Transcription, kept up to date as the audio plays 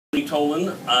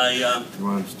Tollin. I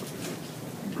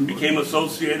became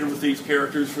associated with these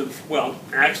characters for well,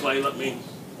 actually,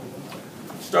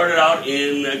 started out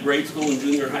in grade school and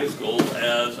junior high school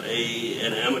as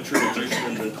an amateur magician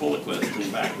and ventriloquist,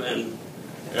 and back then,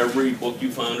 every book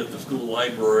you found at the school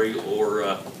library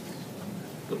or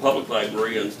the public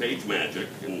library on stage magic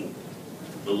and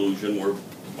illusion were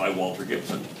by Walter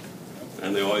Gibson.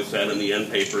 And they always said in the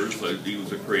end papers that he was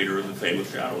the creator of the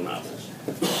famous Shadow novels.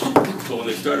 So when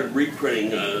they started reprinting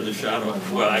the Shadow,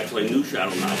 well, actually new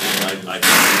Shadow novels, I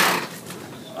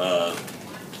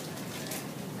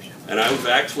and I was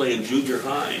actually in junior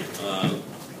high. I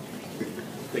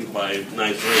think by 9th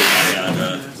grade I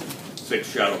had 6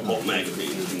 Shadow pulp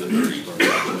magazines in the 30s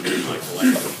in my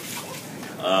collection.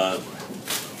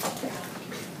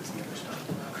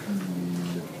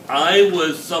 I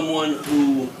was someone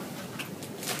who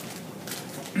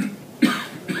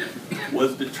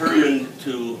was determined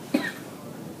to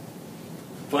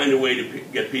find a way to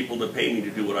get people to pay me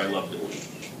to do what I love doing.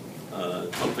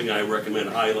 Something I recommend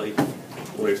highly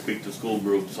when I speak to school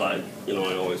groups. I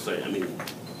always say,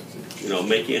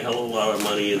 making a hell of a lot of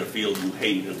money in a field you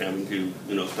hate and having to,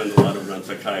 spend a lot of it on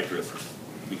psychiatrists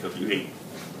because you hate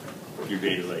your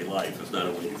day-to-day life is not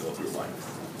a way to go through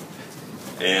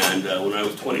life. And when I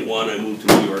was 21, I moved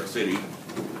to New York City.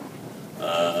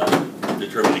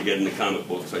 Determined to get into comic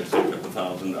books. I saved up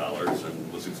 $1,000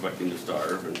 and was expecting to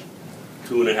starve. And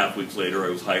 2.5 weeks later, I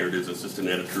was hired as assistant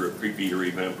editor of Creepy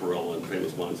Eerie, Vampirella, and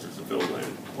Famous Monsters of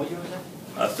Filmland. What year was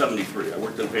that? 73. I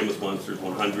worked on Famous Monsters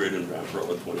 100 and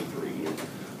Vampirella 23. And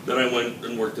then I went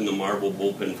and worked in the Marvel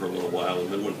bullpen for a little while, and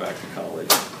then went back to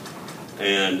college.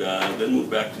 And then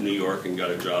moved back to New York and got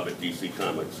a job at DC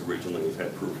Comics, originally as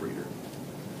head proofreader.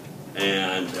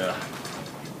 And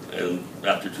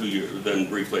after 2 years, then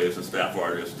briefly as a staff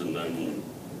artist, and then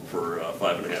for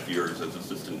 5.5 years as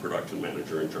assistant production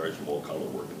manager in charge of all color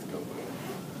work at the company.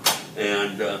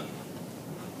 And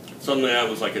suddenly I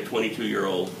was like a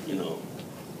 22-year-old,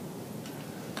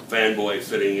 fanboy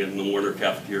sitting in the Warner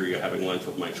cafeteria having lunch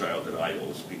with my childhood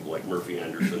idols, people like Murphy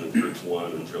Anderson and Fritz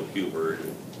Swan and Joe Kubert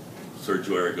and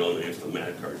Sergio Aragonés, the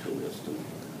mad cartoonist. And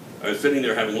I was sitting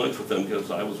there having lunch with them because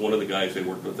I was one of the guys they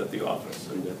worked with at the office.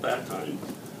 And at that time,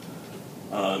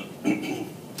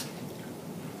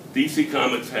 DC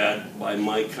Comics had, by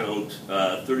my count,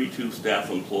 32 staff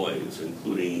employees,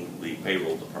 including the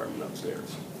payroll department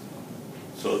upstairs.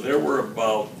 So there were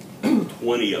about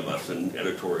 20 of us in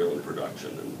editorial and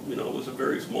production, and it was a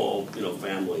very small,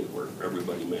 family where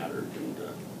everybody mattered. And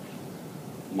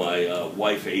my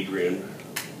wife Adrienne,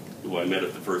 who I met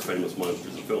at the first Famous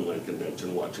Monsters of Filmland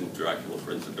convention, watching Dracula: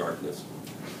 Prince of Darkness,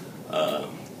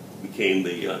 became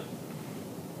the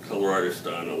color artist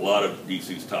on a lot of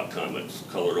DC's top comics,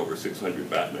 colored over 600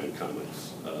 Batman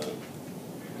comics,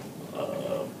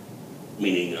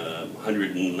 meaning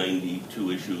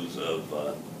 192 issues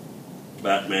of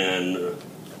Batman,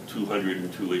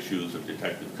 202 issues of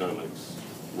Detective Comics,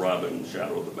 Robin,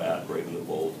 Shadow of the Bat, Brave and the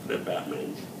Bold, Dead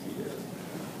Batman she did.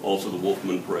 Also the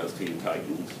Wolfman Perez Teen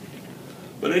Titans.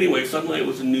 But anyway, suddenly I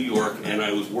was in New York and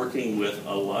I was working with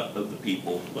a lot of the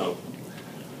people, well,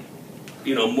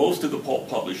 most of the pulp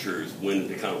publishers went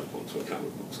into comic books when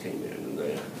comic books came in.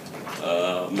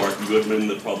 And Martin Goodman,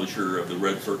 the publisher of the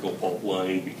Red Circle pulp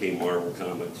line, became Marvel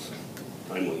Comics,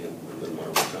 Timely and then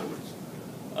Marvel Comics.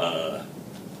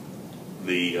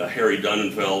 The Harry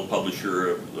Dunnenfeld, publisher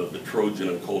of the Trojan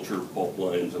and Culture pulp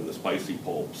lines and the Spicy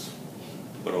pulps,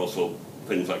 but also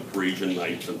things like Parisian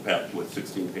Nights and Pet with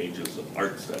 16 pages of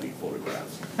art study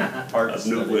photographs of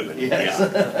nude women. Yes.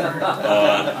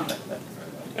 Yeah.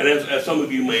 And as some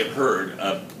of you may have heard,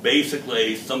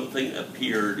 basically something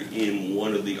appeared in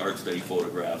one of the art study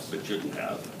photographs that shouldn't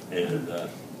have, and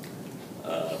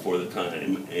for the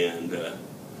time, and a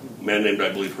man named,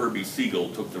 I believe, Herbie Siegel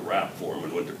took the rap for him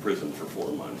and went to prison for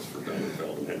 4 months for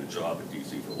Dunnenfeld and had a job at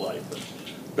DC for life. But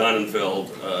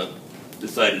Dunnenfeld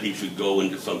decided he should go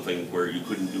into something where you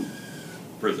couldn't do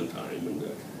prison time, and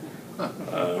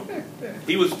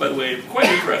he was, by the way, quite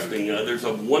interesting. There's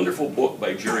a wonderful book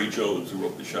by Jerry Jones, who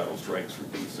wrote the Shadow Strikes for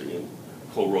DC and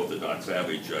co-wrote the Doc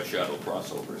Savage Shadow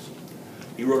crossovers.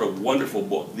 He wrote a wonderful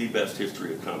book, The Best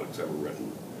History of Comics Ever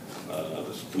Written,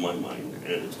 to my mind,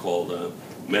 and it's called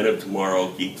Men of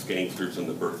Tomorrow, Geeks, Gangsters, and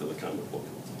the Birth of the Comic Book.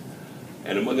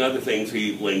 And among other things,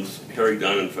 he links Harry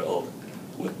Dunnenfeld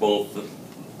with both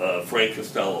Frank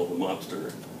Costello, the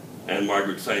mobster, and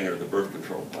Margaret Sanger, the birth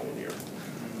control pioneer.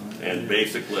 And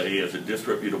basically, as a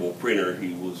disreputable printer,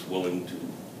 he was willing to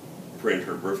print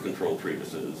her birth control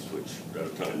treatises, which at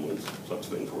a time when such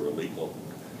things were illegal,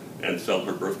 and sell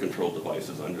her birth control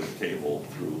devices under the table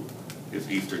through his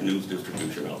Eastern news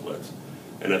distribution outlets.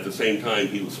 And at the same time,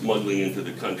 he was smuggling into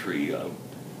the country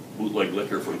bootleg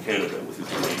liquor from Canada with his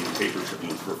Canadian paper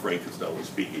shipments for Frank Costello's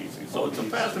Speakeasy. So it's a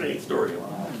fascinating story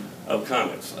of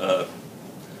comics.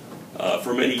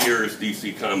 For many years,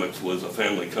 DC Comics was a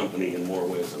family company in more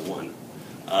ways than one.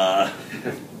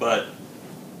 But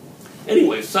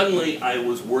anyway, suddenly I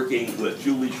was working with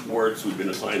Julie Schwartz, who'd been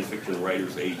a science fiction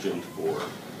writer's agent for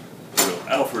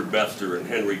Alfred Bester and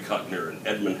Henry Kuttner and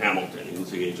Edmund Hamilton. He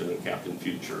was the agent of Captain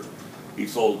Future. He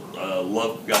sold,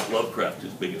 got Lovecraft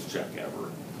his biggest check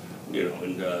ever,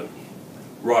 and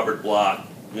Robert Bloch,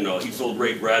 he sold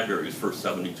Ray Bradbury's first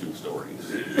 72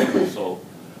 stories. So,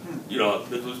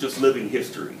 this was just living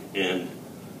history. And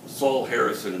Saul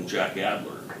Harrison and Jack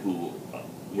Adler, who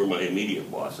were my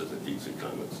immediate bosses at DC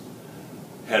Comics,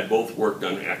 had both worked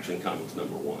on Action Comics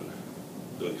 #1,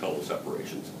 doing color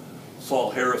separations.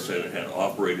 Saul Harrison had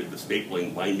operated the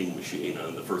stapling binding machine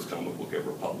on the first comic book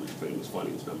ever published, Famous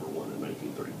Funnies #1 in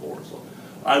 1934. So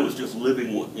I was just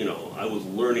living, I was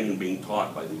learning and being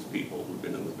taught by these people who'd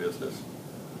been in the business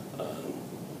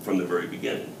from the very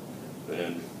beginning,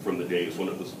 and from the days when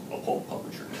it was a pulp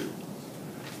publisher too.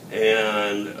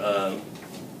 And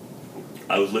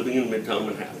I was living in Midtown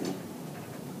Manhattan.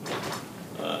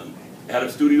 Had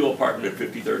a studio apartment at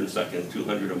 53rd and 2nd,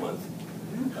 $200 a month.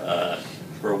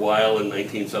 For a while in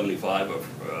 1975,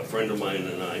 a friend of mine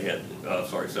and I had,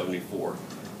 74, a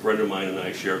friend of mine and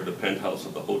I shared the penthouse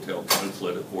of the Hotel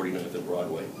Consulate at 49th and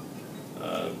Broadway.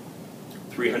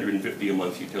 $350 a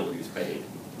month, utilities paid.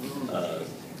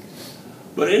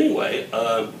 But anyway,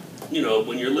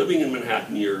 when you're living in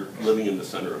Manhattan, you're living in the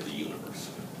center of the universe,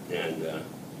 and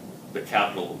the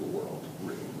capital of the world,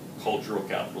 really. Cultural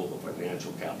capital, the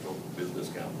financial capital, the business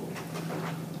capital.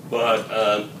 But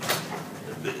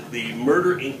the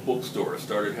Murder Inc. bookstore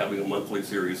started having a monthly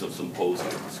series of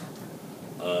symposiums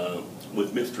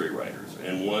with mystery writers.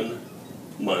 And one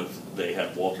month they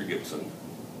had Walter Gibson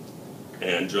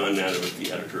and John Nanovic,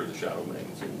 the editor of the Shadow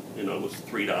magazine. It was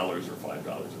 $3 or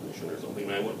 $5 admission or something.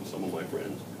 And I went with some of my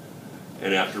friends.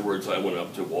 And afterwards I went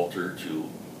up to Walter to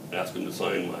ask him to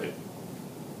sign my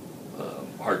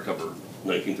hardcover,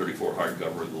 1934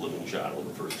 hardcover of The Living Shadow,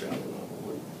 the first Shadow novel.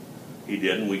 He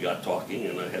did, and we got talking,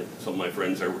 and I had some of my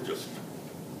friends there were just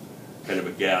kind of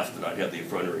aghast that I'd had the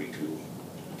effrontery to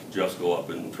just go up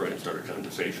and try and start a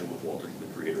conversation with Walter, the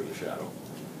creator of The Shadow.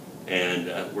 And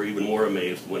were even more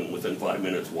amazed when within 5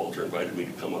 minutes Walter invited me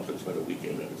to come up and spend a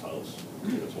weekend at his house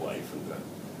with his wife.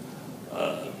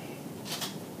 And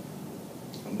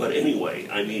but anyway,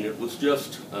 I mean, it was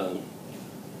just,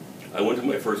 I went to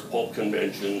my first pulp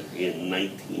convention in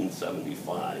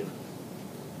 1975.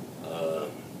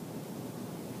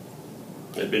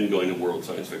 I'd been going to World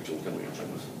Science Fiction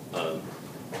conventions.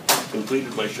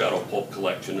 Completed my Shadow Pulp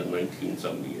collection in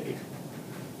 1978.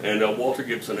 And Walter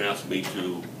Gibson asked me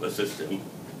to assist him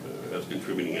as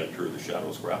contributing editor of the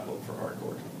Shadow scrapbook for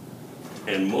Harcourt.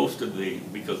 And most of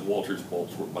because Walter's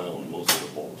pulps were bound, most of the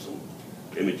pulps and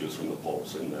images from the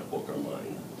pulps in that book are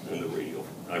mine. And the radio,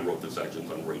 I wrote the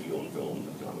sections on radio and film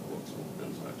and comic books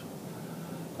and such.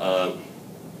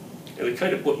 And it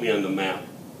kind of put me on the map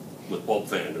with pulp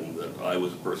fandom that I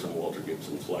was a person Walter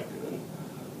Gibson selected. And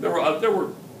there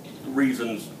were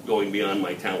reasons going beyond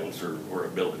my talents or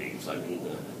abilities. I mean,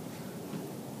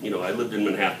 I lived in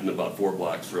Manhattan about 4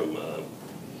 blocks from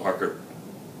Harker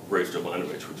Brace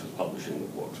Jovanovich, which was publishing the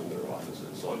books from their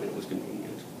offices. So I mean, it was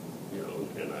convenient,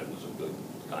 and I was a good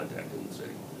contact in the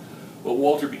city. But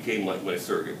Walter became like my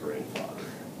surrogate grandfather,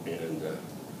 and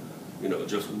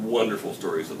just wonderful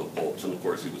stories of the pulps. And of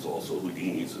course, he was also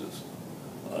Houdini's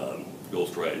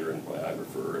ghostwriter and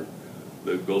biographer, and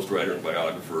the ghostwriter and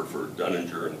biographer for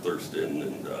Dunninger and Thurston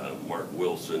and Mark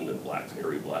Wilson and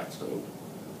Harry Blackstone.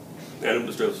 And it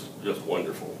was just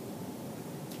wonderful.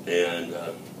 And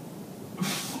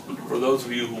for those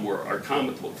of you who are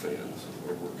comic book fans,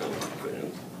 or were comic book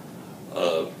fans,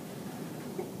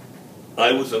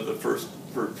 I was of the first,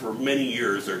 for many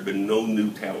years there had been no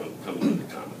new talent coming into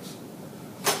comics.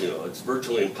 It's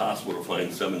virtually impossible to find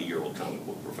 70-year-old comic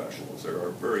book professionals. There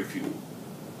are very few.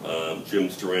 Jim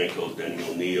Steranko, Denny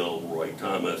O'Neill, Roy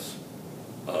Thomas,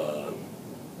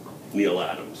 Neil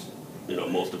Adams,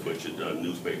 most of which had done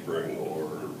newspapering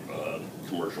or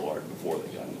commercial art before they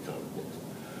got into comic books.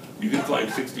 You can find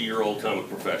 60-year-old comic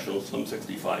professionals, some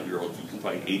 65-year-olds. You can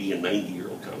find 80 and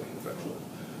 90-year-old comic professionals.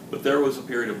 But there was a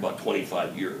period of about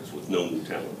 25 years with no new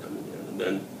talent coming in. And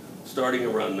then starting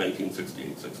around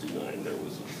 1968, 69, there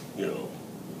was,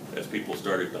 as people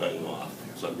started dying off,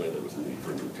 suddenly there was a need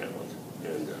for new talent.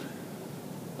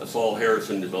 And Saul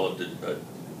Harrison developed a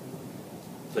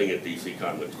thing at DC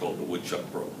Comics called the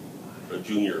Woodchuck Pro, a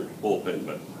junior bullpen,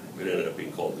 but It ended up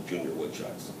being called the Junior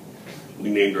Woodchucks. We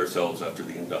named ourselves after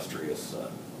the industrious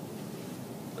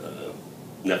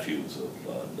nephews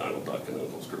of Donald Duck and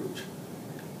Uncle Scrooge.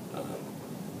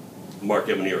 Mark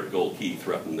Evanier at Gold Key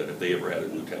threatened that if they ever had a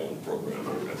new talent program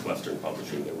at Western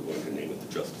Publishing, they were going to name it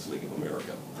the Justice League of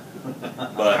America.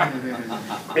 But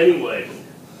anyway,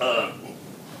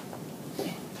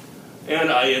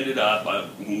 and I ended up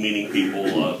meeting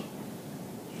people,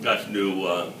 got to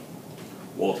know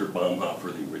Walter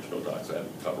Baumhofer, the original Doc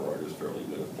Savage cover artist, fairly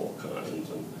good at Paul Collins,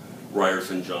 and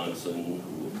Ryerson Johnson,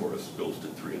 who of course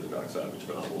ghosted 3 of the Doc Savage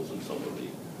novels and some of the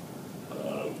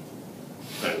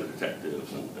kind of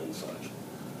detectives and such.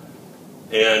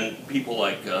 And people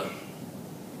like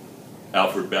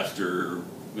Alfred Bester,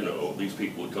 you know, these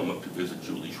people would come up to visit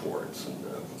Julie Schwartz, and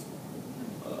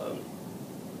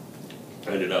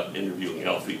I ended up interviewing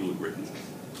Alfie, who had written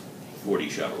 40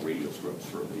 Shadow radio scripts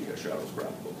for the Shadow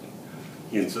scrapbook.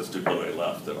 He insisted when I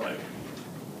left that I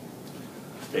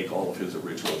take all of his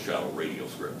original Shadow radio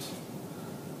scripts,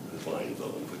 his lines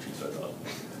of them, which he said,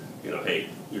 you know, hey,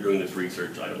 you're doing this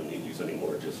research, I don't need these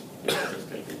anymore, just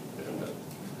take it. And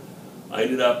I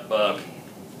ended up,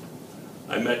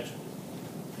 I met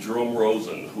Jerome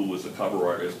Rosen, who was a cover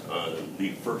artist on the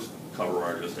first cover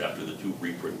artist after the 2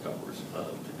 reprint covers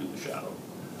to do the Shadow.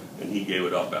 And he gave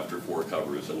it up after 4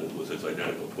 covers, and it was his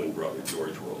identical twin brother,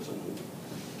 George Rosen,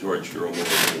 George Jerome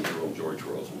Rosen and Jerome George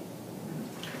Rosen.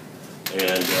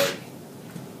 And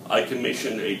I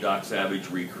commissioned a Doc Savage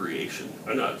recreation,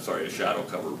 a Shadow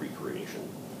cover recreation,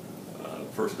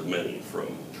 first of many from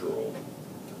Jerome,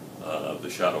 the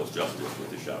Shadow's Justice,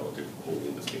 with the Shadow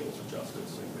holding the scales of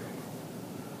justice.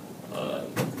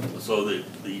 So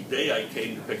the day I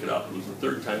came to pick it up, it was the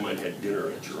 3rd time I'd had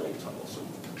dinner at Jerome's house. And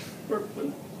we're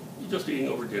just eating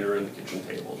over dinner in the kitchen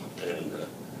table. And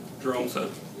Jerome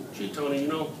said, gee, Tony, you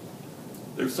know,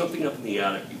 there's something up in the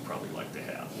attic you'd probably like to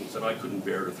have. And he said, I couldn't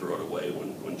bear to throw it away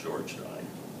when George died.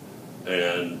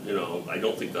 And, you know, I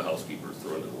don't think the housekeeper's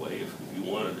throwing it away. If you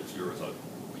want it, it's yours. I'd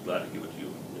be glad to give it to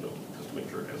you, you know, just to make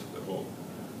sure it has a good home.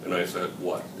 And I said,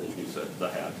 what? And he said, the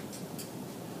hat.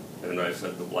 And I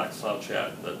said, the black slouch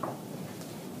hat that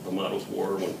the models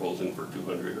wore when posing for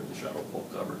 200 of the Shadow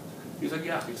pulp cover. He said,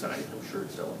 yeah. He said, I'm sure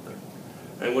it's still up there.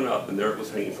 I went up, and there it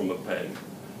was hanging from a peg.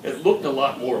 It looked a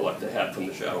lot more like the hat from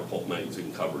the Shadow Pulp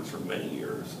magazine covers for many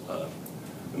years.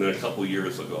 And then a couple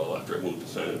years ago, after I moved to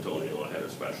San Antonio, I had a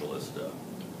specialist,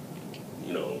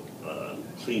 you know,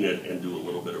 clean it and do a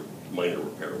little bit of minor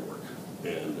repair work.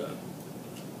 And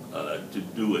to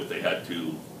do it, they had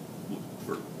to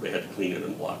clean it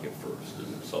and block it first.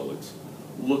 And so it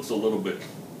looks a little bit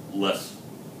less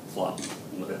floppy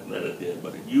than it did,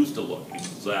 but it used to look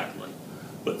exactly.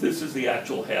 But this is the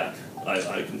actual hat.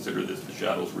 I consider this the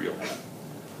Shadow's real hat.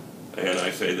 And I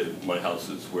say that my house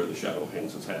is where the Shadow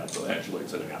hangs his hat, so actually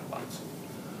it's in a hat box.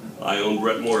 I own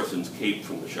Brett Morrison's cape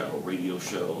from the Shadow radio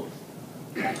show.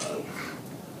 I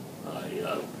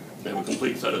have a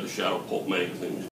complete set of the Shadow Pulp magazine